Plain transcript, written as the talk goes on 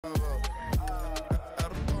Well,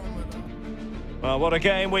 what a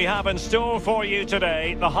game we have in store for you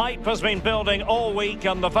today. The hype has been building all week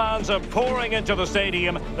and the fans are pouring into the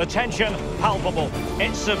stadium. The tension palpable.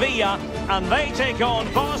 It's Sevilla and they take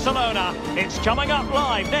on Barcelona. It's coming up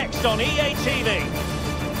live next on EA TV.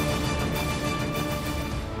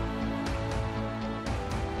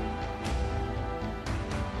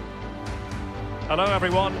 Hello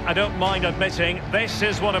everyone, I don't mind admitting this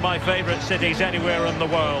is one of my favourite cities anywhere in the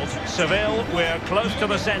world. Seville, we're close to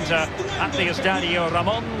the centre at the Estadio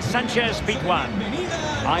Ramon Sanchez Pizjuan.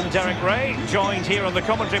 I'm Derek Ray, joined here in the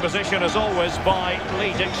commentary position as always by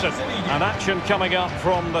Lee Dixon. And action coming up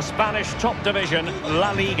from the Spanish top division,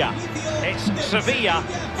 La Liga. It's Sevilla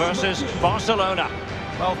versus Barcelona.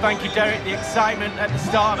 Well, thank you, Derek. The excitement at the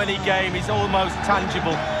start of any game is almost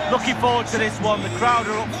tangible. Looking forward to this one. The crowd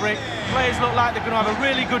are up for it. Players look like they're going to have a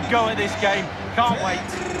really good go at this game. Can't wait.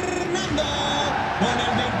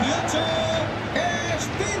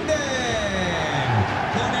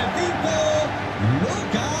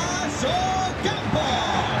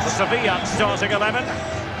 Sevilla starting 11.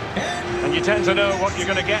 And you tend to know what you're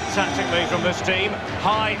going to get tactically from this team.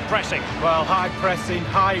 High pressing. Well, high pressing,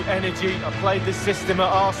 high energy. I played this system at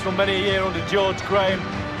Arsenal many a year under George Graham.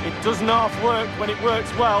 It doesn't half work when it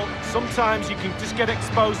works well. Sometimes you can just get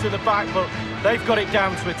exposed to the back, but they've got it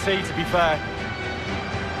down to a T, to be fair.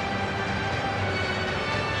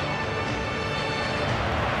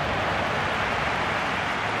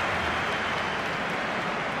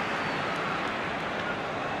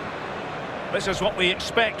 This is what we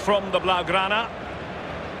expect from the Blaugrana.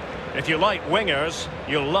 If you like wingers,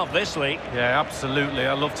 you'll love this league. Yeah, absolutely.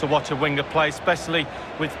 I love to watch a winger play, especially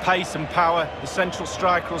with pace and power. The central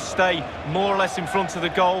striker will stay more or less in front of the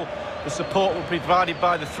goal. The support will be provided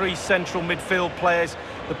by the three central midfield players.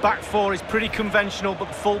 The back four is pretty conventional, but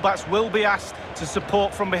the fullbacks will be asked to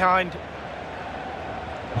support from behind.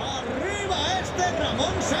 Arriba este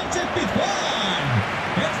Ramón Sánchez Pizjuán.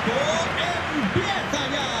 Esto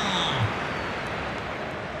empieza ya.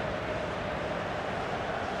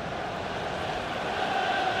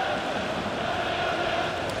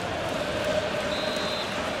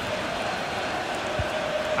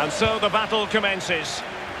 And so the battle commences.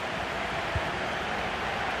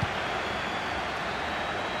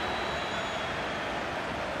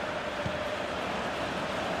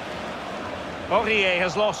 Aurier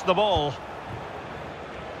has lost the ball.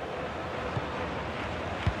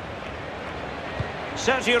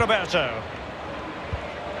 Sergio Roberto.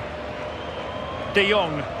 De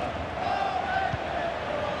Jong.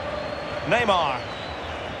 Neymar.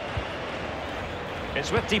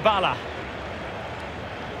 It's with Dybala.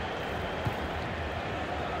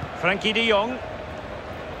 Frankie de Jong.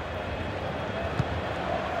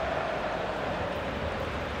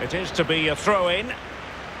 It is to be a throw-in.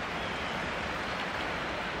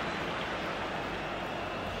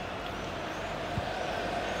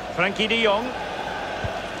 Frankie de Jong.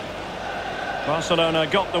 Barcelona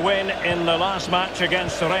got the win in the last match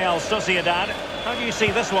against Real Sociedad. How do you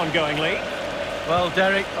see this one going, Lee? Well,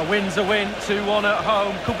 Derek, a win's a win, 2-1 at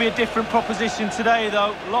home. Could be a different proposition today,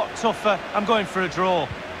 though. A lot tougher. I'm going for a draw.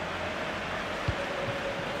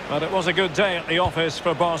 But it was a good day at the office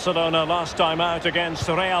for Barcelona last time out against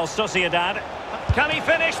Real Sociedad. Can he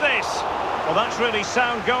finish this? Well, that's really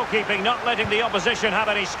sound goalkeeping, not letting the opposition have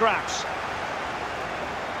any scraps.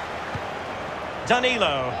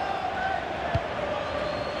 Danilo.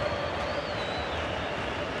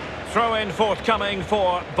 Throw-in forthcoming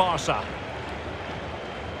for Barca.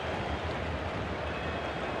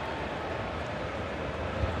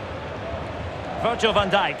 Virgil van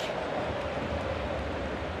Dijk.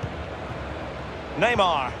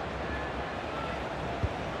 Neymar.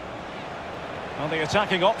 Well, the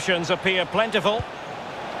attacking options appear plentiful.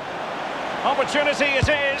 Opportunity it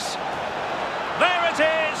is. There it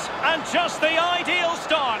is, and just the ideal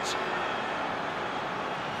start.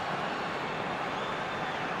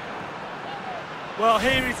 Well,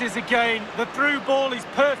 here it is again. The through ball is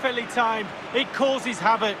perfectly timed. It causes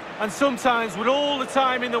havoc. And sometimes, with all the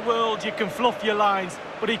time in the world, you can fluff your lines.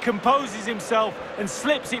 But he composes himself and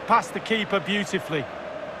slips it past the keeper beautifully.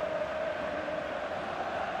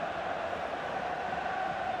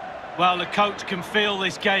 Well, the coach can feel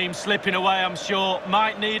this game slipping away, I'm sure.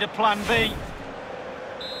 Might need a plan B.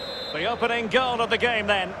 The opening goal of the game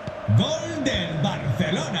then. Gol del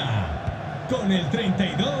Barcelona. Con el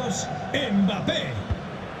 32, Mbappé.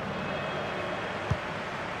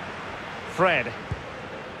 Fred.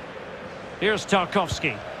 Here's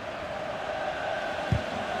Tarkowski.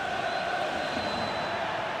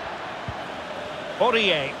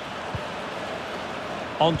 Aurier.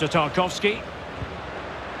 On to Tarkowski.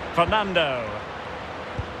 Fernando.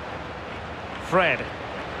 Fred.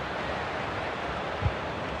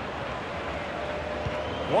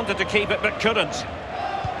 Wanted to keep it but couldn't.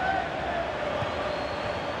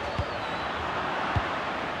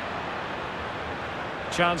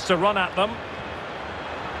 Chance to run at them.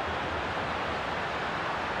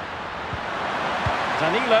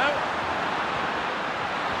 Danilo.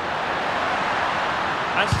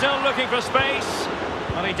 And still looking for space.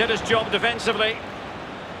 And he did his job defensively.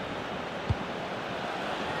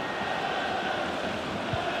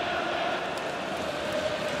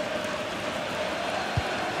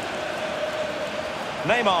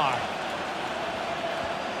 Neymar.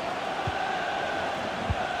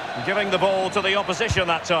 Giving the ball to the opposition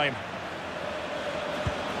that time.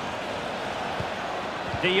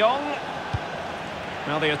 De Jong.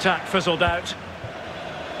 Now the attack fizzled out.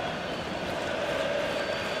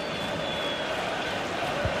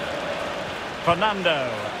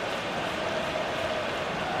 Fernando.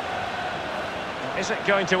 Is it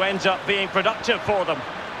going to end up being productive for them?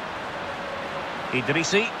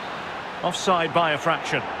 Idrissi. Offside by a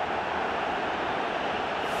fraction.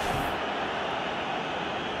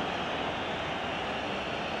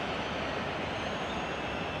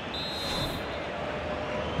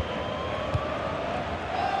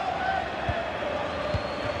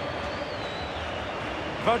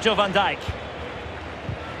 Virgil van Dijk.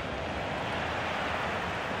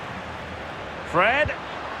 Fred.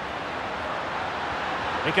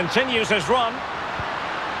 He continues his run.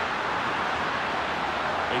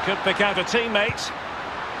 He could pick out a teammate.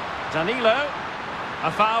 Danilo.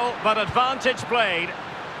 A foul, but advantage played.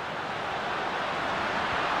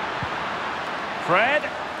 Fred.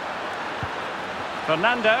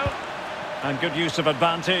 Fernando. And good use of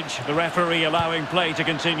advantage. The referee allowing play to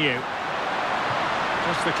continue.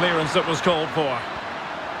 Just the clearance that was called for.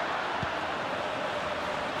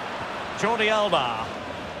 Jordi Alba.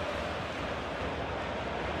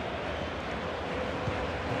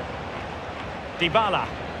 Dybala.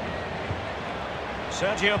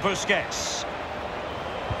 Sergio Busquets.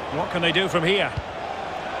 What can they do from here?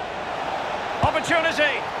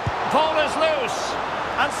 Opportunity. Ball is loose.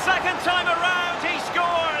 And second time around he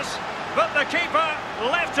scores. But the keeper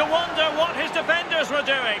left to wonder what his defenders were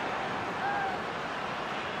doing.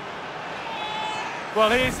 Well,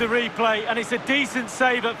 here's the replay, and it's a decent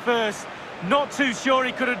save at first. Not too sure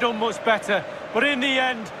he could have done much better. But in the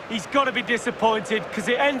end, he's got to be disappointed because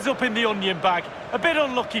it ends up in the onion bag. A bit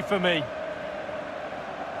unlucky for me.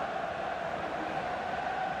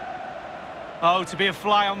 Oh, to be a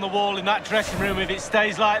fly on the wall in that dressing room if it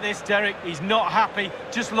stays like this, Derek. He's not happy.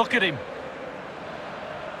 Just look at him.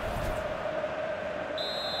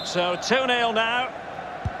 So 2-0 now.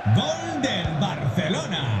 Gol del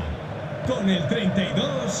Barcelona. Con el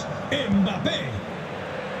 32, Mbappé.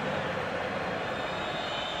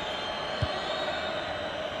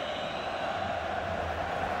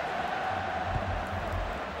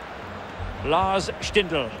 Lars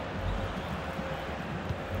Stindl.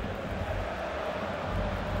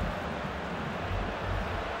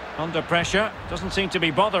 Under pressure, doesn't seem to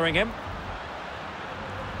be bothering him.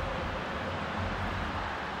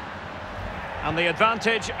 And the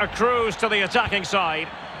advantage accrues to the attacking side.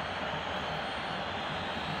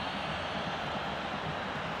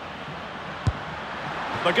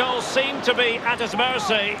 The goals seem to be at his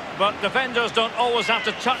mercy, but defenders don't always have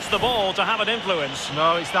to touch the ball to have an influence.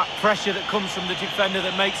 No, it's that pressure that comes from the defender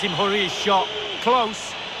that makes him hurry his shot.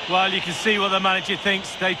 Close. Well, you can see what the manager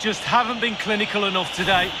thinks. They just haven't been clinical enough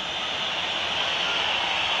today.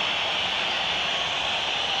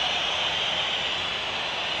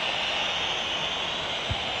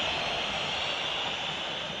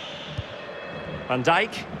 Van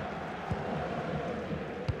Dijk.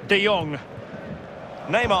 De Jong.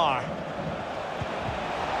 Neymar.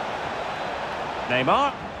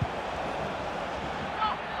 Neymar.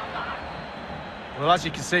 Well, as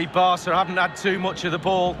you can see, Barca haven't had too much of the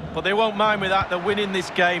ball, but they won't mind with that. They're winning this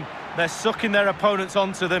game. They're sucking their opponents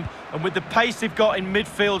onto them, and with the pace they've got in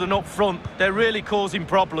midfield and up front, they're really causing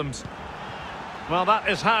problems. Well, that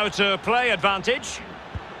is how to play advantage.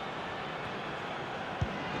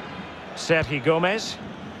 Sergi Gomez.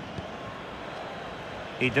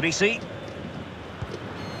 Idrissi.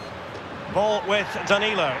 Ball with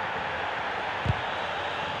Danilo.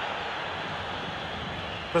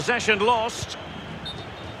 Possession lost.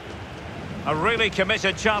 A really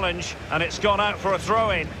committed challenge, and it's gone out for a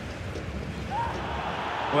throw-in.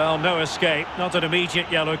 Well, no escape. Not an immediate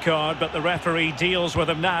yellow card, but the referee deals with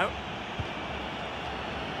him now.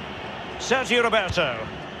 Sergio Roberto.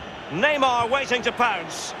 Neymar waiting to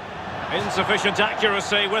pounce. Insufficient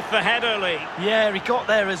accuracy with the header, Lee. Yeah, he got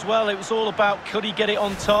there as well. It was all about could he get it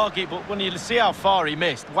on target, but when you see how far he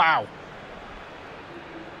missed, wow.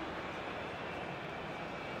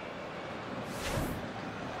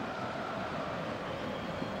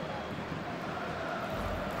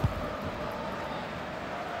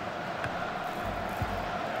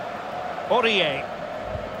 Aurier.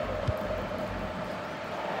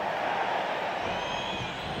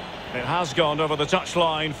 It has gone over the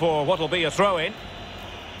touchline for what will be a throw-in.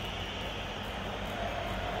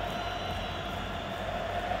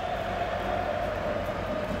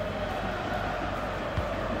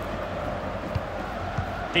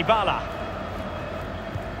 Dybala.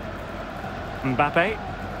 Mbappe.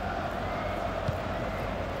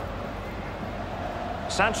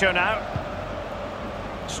 Sancho now.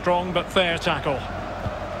 Strong but fair tackle.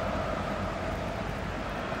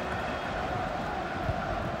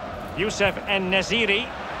 Youssef En-Nesyri.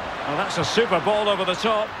 Well, that's a super ball over the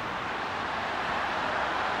top.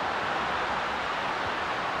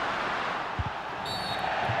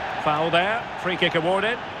 Foul there. Free kick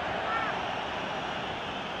awarded.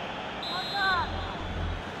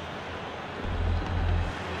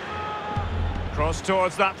 Cross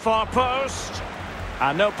towards that far post.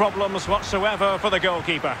 And no problems whatsoever for the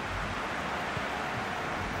goalkeeper.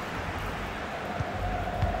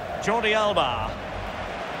 Jordi Alba.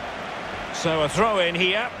 So a throw-in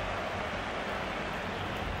here.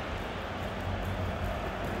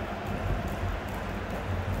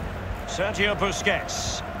 Sergio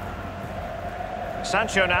Busquets.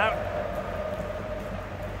 Sancho now.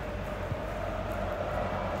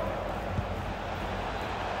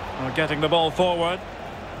 Well, getting the ball forward.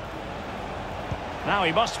 Now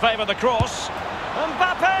he must favour the cross.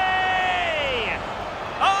 Mbappe!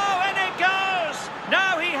 Oh, and it goes!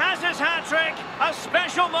 Now he has his hat-trick. A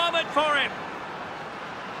special moment for him.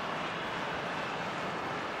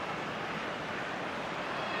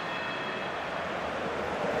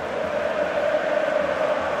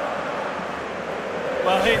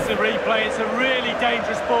 Well, here's the replay. It's a really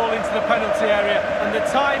dangerous ball into the penalty area, and the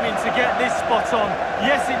timing to get this spot on,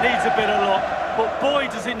 yes, it needs a bit of luck, but boy,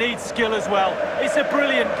 does it need skill as well. It's a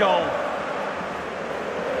brilliant goal.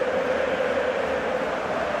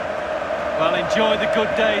 Well, enjoy the good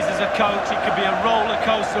days as a coach. It could be a roller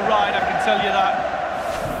coaster ride, I can tell you that.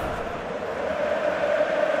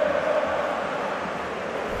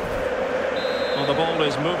 Well, the ball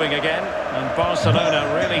is moving again, and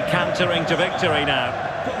Barcelona really cantering to victory now.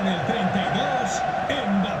 Con el 32,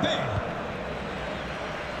 Mbappé.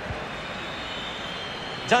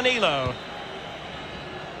 Danilo.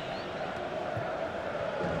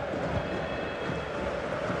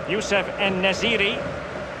 Youssef En-Nesyri.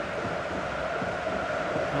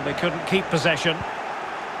 Well, they couldn't keep possession.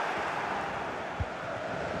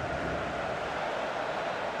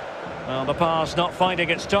 Well, the pass not finding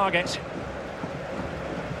its target.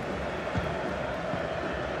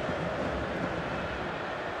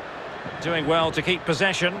 Doing well to keep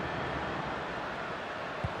possession.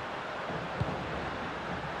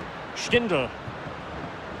 Stindl.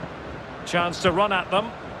 Chance to run at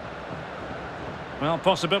them. Well,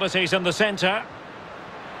 possibilities in the centre.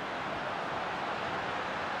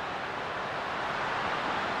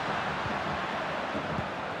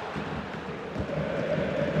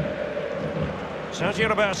 Sergio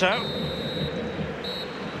Roberto.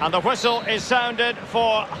 And the whistle is sounded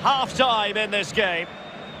for half-time in this game.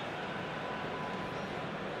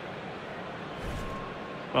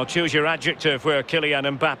 Well, choose your adjective where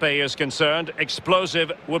Kylian Mbappe is concerned.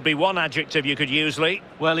 Explosive would be one adjective you could use, Lee.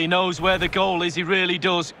 Well, he knows where the goal is, he really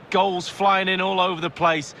does. Goals flying in all over the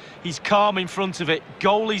place. He's calm in front of it.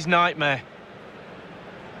 Goalie's nightmare.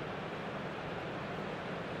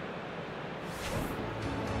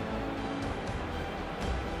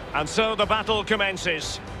 And so the battle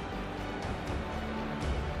commences.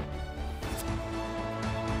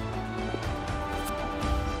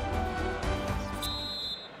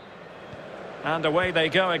 And away they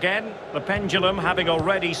go again, the pendulum having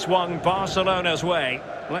already swung Barcelona's way.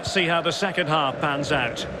 Let's see how the second half pans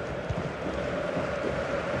out.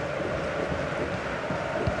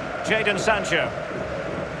 Jadon Sancho.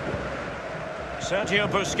 Sergio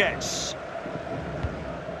Busquets.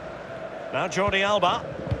 Now Jordi Alba.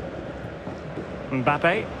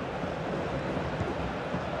 Mbappe.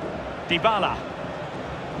 Dybala.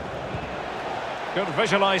 Good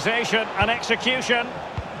visualisation and execution.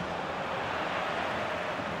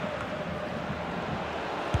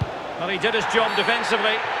 Well, he did his job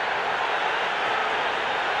defensively.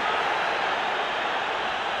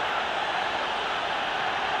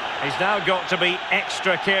 He's now got to be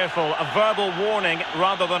extra careful. A verbal warning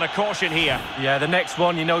rather than a caution here. Yeah, the next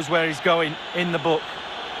one, he knows where he's going, in the book.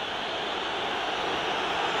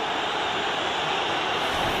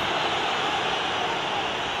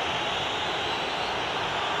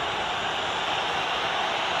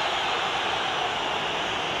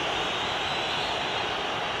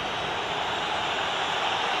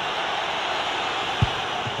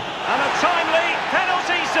 And a timely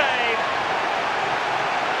penalty save.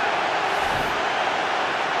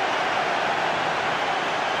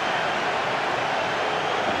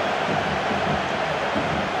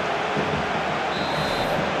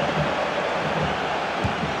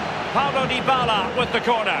 Paulo Dybala with the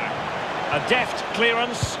corner. A deft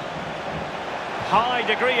clearance. High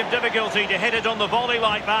degree of difficulty to hit it on the volley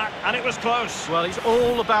like that, and it was close. Well, it's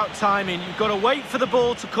all about timing. You've got to wait for the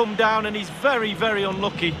ball to come down, and he's very, very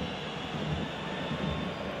unlucky.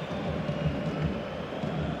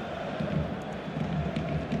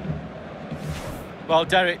 Well,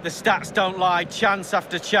 Derek, the stats don't lie. Chance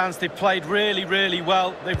after chance. They've played really, really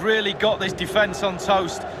well. They've really got this defence on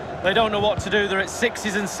toast. They don't know what to do. They're at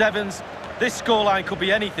 6s and 7s. This scoreline could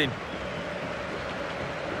be anything.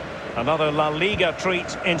 Another La Liga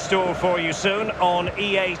treat in store for you soon on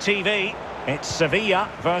EA TV. It's Sevilla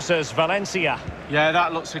versus Valencia. Yeah,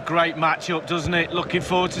 that looks a great match-up, doesn't it? Looking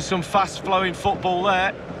forward to some fast-flowing football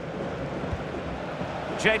there.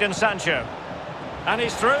 Jadon Sancho. And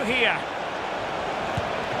he's through here.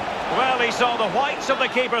 Well, he saw the whites of the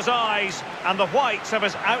keeper's eyes and the whites of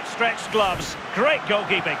his outstretched gloves. Great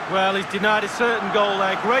goalkeeping. Well, he's denied a certain goal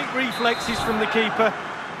there. Great reflexes from the keeper.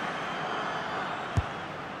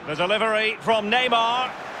 The delivery from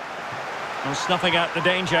Neymar. And snuffing out the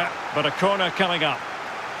danger, but a corner coming up.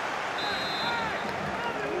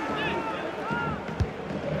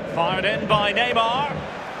 Fired in by Neymar.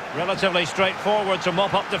 Relatively straightforward to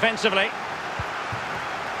mop up defensively.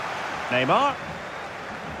 Neymar.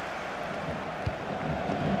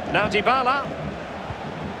 Now Dybala.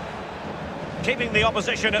 Keeping the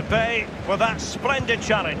opposition at bay with that splendid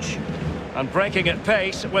challenge. And breaking at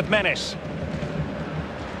pace with menace.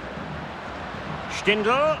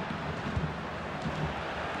 Stindl.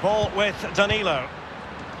 Ball with Danilo.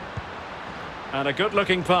 And a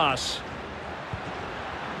good-looking pass.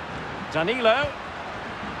 Danilo.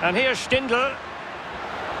 And here's Stindl.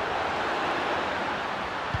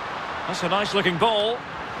 That's a nice-looking ball.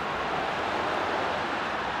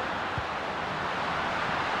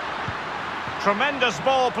 Tremendous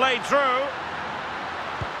ball played through.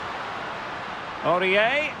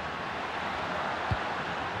 Aurier.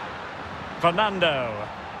 Fernando.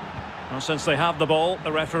 Well, since they have the ball,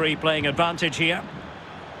 the referee playing advantage here.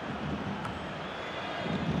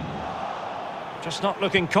 Just not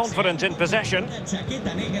looking confident in possession.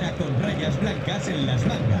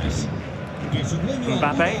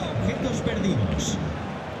 Mbappe.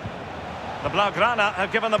 The Blaugrana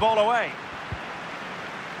have given the ball away.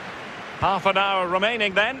 Half an hour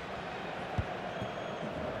remaining then.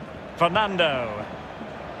 Fernando.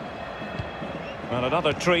 And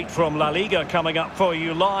another treat from La Liga coming up for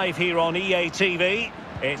you live here on EA TV.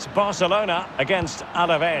 It's Barcelona against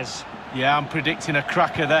Alaves. Yeah, I'm predicting a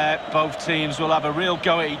cracker there. Both teams will have a real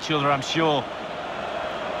go at each other, I'm sure.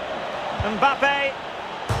 Mbappe.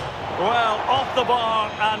 Well, off the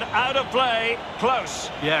bar and out of play.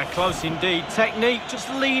 Close. Yeah, close indeed. Technique, just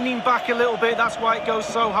leaning back a little bit. That's why it goes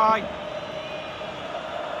so high.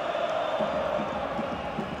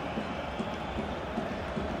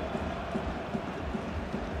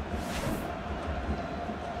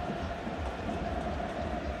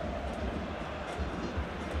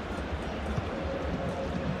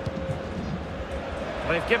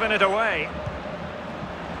 They've given it away.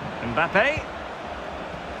 Mbappe.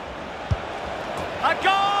 A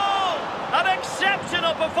goal! An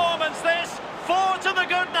exceptional performance this. 4 to the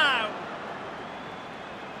good now.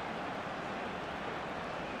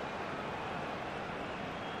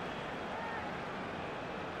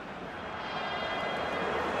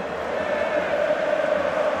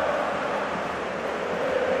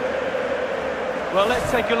 Well,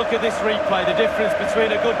 let's take a look at this replay. The difference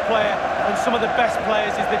between a good player and some of the best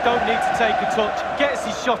players is they don't need to take a touch. Gets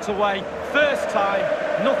his shot away. First time,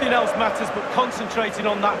 nothing else matters but concentrating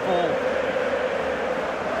on that ball.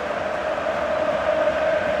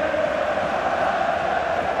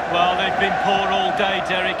 Well, they've been poor all day,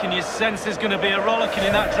 Derek, and you sense there's going to be a rollicking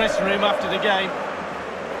in that dressing room after the game.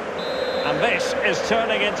 And this is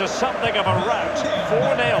turning into something of a rout.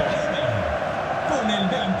 4-0. Con el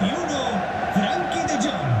 21, Frankie de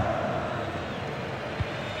Jong.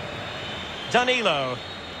 Danilo.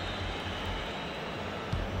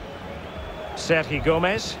 Sergio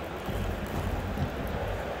Gomez.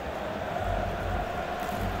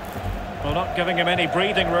 Well, not giving him any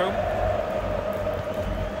breathing room.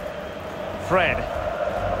 Fred.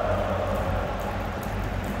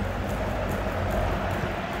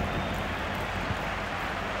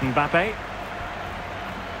 Mbappe.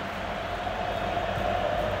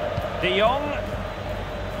 De Jong.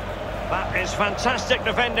 That is fantastic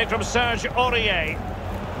defending from Serge Aurier.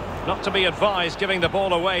 Not to be advised giving the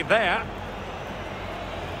ball away there.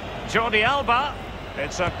 Jordi Alba.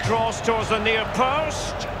 It's a cross towards the near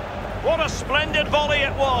post. What a splendid volley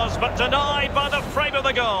it was, but denied by the frame of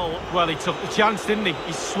the goal. Well, he took the chance, didn't he?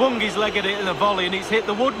 He swung his leg at it in the volley and it's hit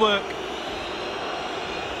the woodwork.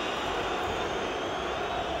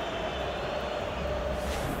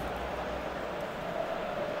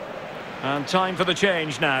 And time for the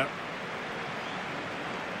change now.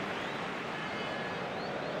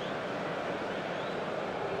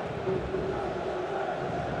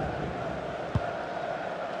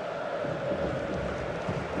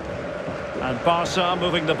 And Barca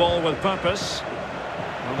moving the ball with purpose.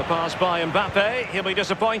 On the pass by Mbappe, he'll be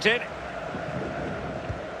disappointed.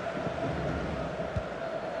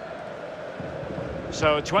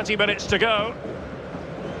 So 20 minutes to go.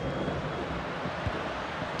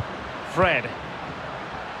 Fred.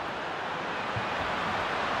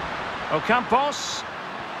 Ocampos.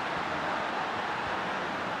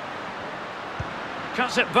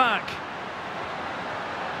 Cuts it back.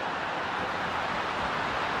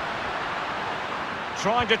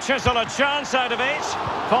 Trying to chisel a chance out of it.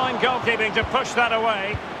 Fine goalkeeping to push that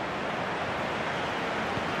away.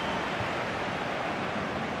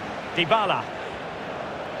 Dybala.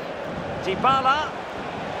 Dybala.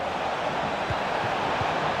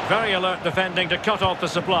 Very alert defending to cut off the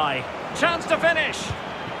supply. Chance to finish.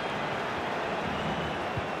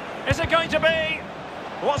 Is it going to be?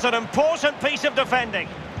 Was an important piece of defending.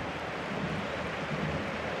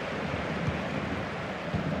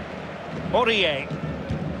 Aurier.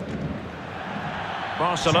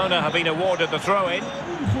 Barcelona have been awarded the throw-in.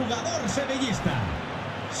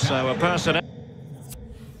 So a person...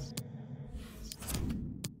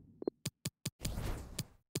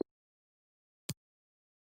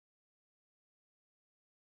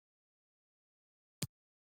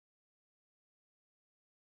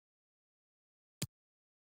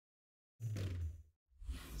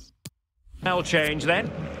 Now change then.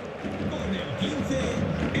 Con el 15,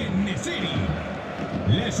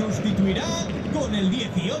 le sustituirá con el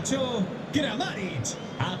 18, Kramaric.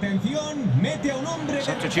 Atención, mete a un hombre.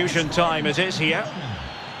 Substitution time it is here.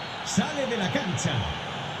 Sale de la cancha.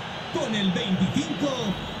 Con el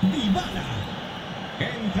 25, Dybala.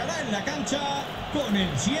 Entrará en la cancha con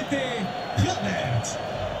el 7, Havertz.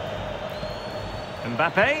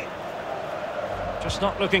 Mbappe. Just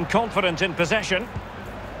not looking confident in possession.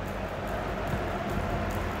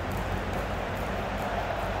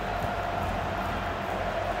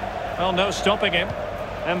 Well, no stopping him.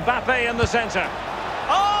 Mbappe in the centre.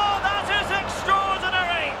 Oh, that is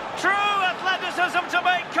extraordinary! True athleticism to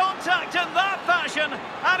make contact in that fashion,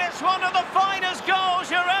 and it's one of the finest goals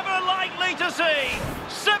you're ever likely to see.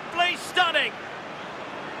 Simply stunning.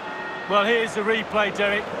 Well, here's the replay,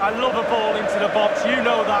 Derek. I love a ball into the box, you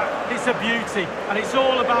know that. It's a beauty, and it's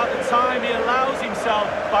all about the time he allows himself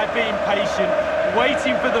by being patient,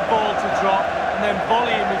 waiting for the ball to drop, and then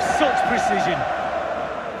volleying with such precision.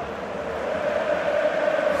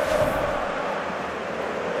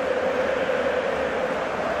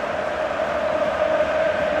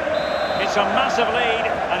 It's a massive lead,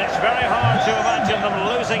 and it's very hard to imagine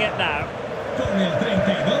them losing it now. Con el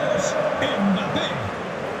 32, Mbappé.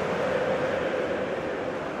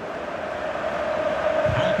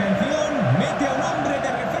 Atención, mete a un hombre de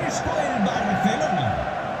refresco el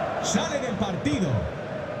Barcelona. Sale del partido.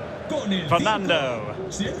 Con el Fernando.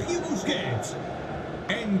 5, Sergio Busquets.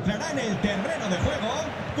 Entrará en el terreno de juego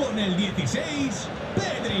con el 16,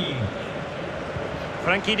 Pedri.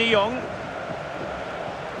 Frankie de Jong.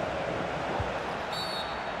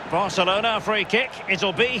 Barcelona free kick,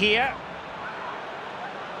 it'll be here.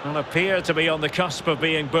 Well, appeared to be on the cusp of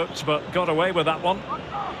being booked, but got away with that one.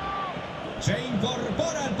 Se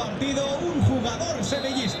incorpora al partido un jugador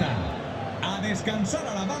sevillista. A descansar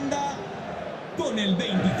a la banda con el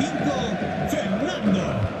 25,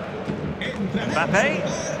 Fernando.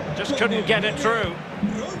 Mbappe just couldn't get it through.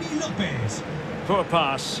 Ronnie Lopez. Poor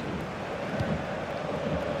pass.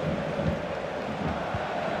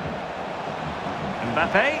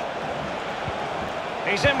 Mbappe.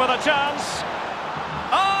 He's in with a chance.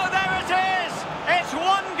 Oh, there it is! It's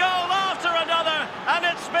one goal after another, and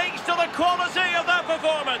it speaks to the quality of that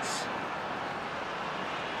performance.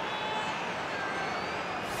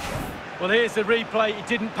 Well, here's the replay. He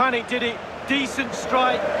didn't panic, did he? Decent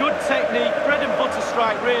strike, good technique, bread and butter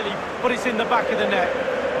strike really, but it's in the back of the net.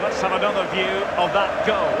 Let's have another view of that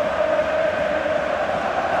goal.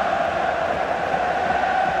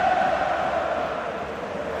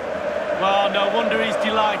 Well, no wonder he's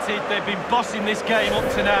delighted. They've been bossing this game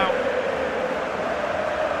up to now.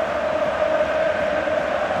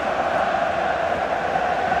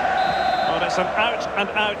 Well, it's an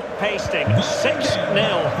out-and-out pasting. 6-0.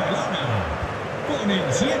 Con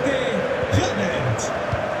el 7,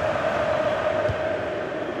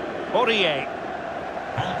 Aurier.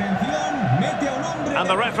 Atención, mete a un hombre. And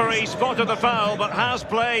the referee spotted the foul, but has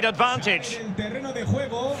played advantage. El terreno de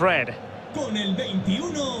juego. Fred. Con el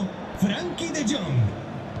 21, Frankie de Jong.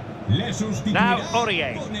 Le sustituirá Now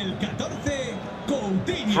Aurier. con el 14,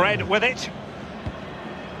 Coutinho. Fred with it.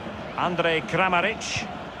 Andrej Kramaric.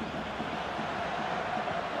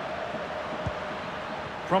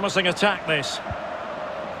 Promising attack this.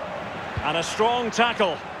 And a strong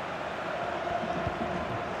tackle.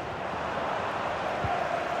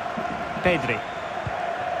 Pedri.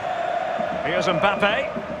 Here's Mbappe.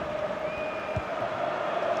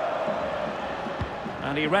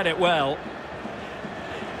 And he read it well.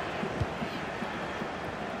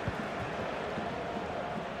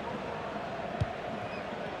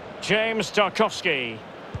 James Tarkowski.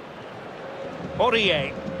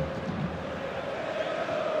 Aurier.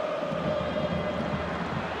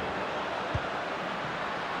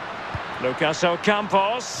 Lucas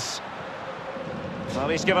Ocampos. Well,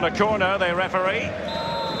 he's given a corner, the referee.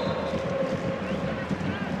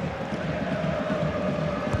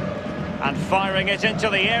 And firing it into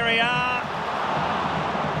the area.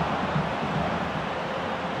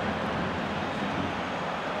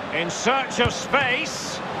 In search of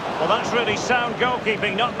space. Well, that's really sound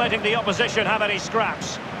goalkeeping, not letting the opposition have any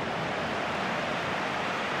scraps.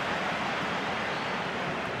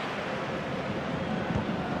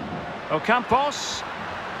 Ocampos.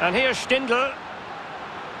 And here's Stindl.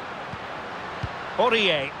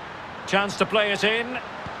 Aurier. Chance to play it in.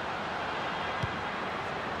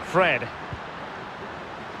 Fred.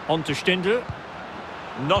 On to Stindl.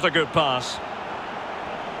 Not a good pass.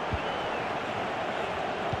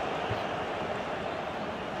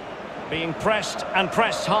 Being pressed and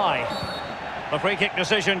pressed high. The free kick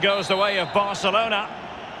decision goes the way of Barcelona.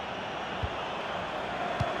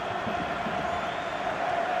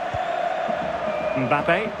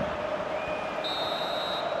 Mbappe.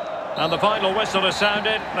 And the final whistle has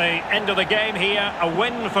sounded. The end of the game here. A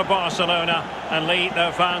win for Barcelona. And Lee,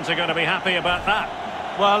 their fans are going to be happy about that.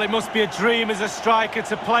 Well, it must be a dream as a striker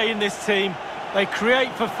to play in this team. They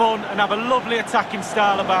create for fun and have a lovely attacking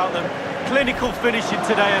style about them. Clinical finishing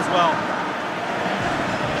today as well.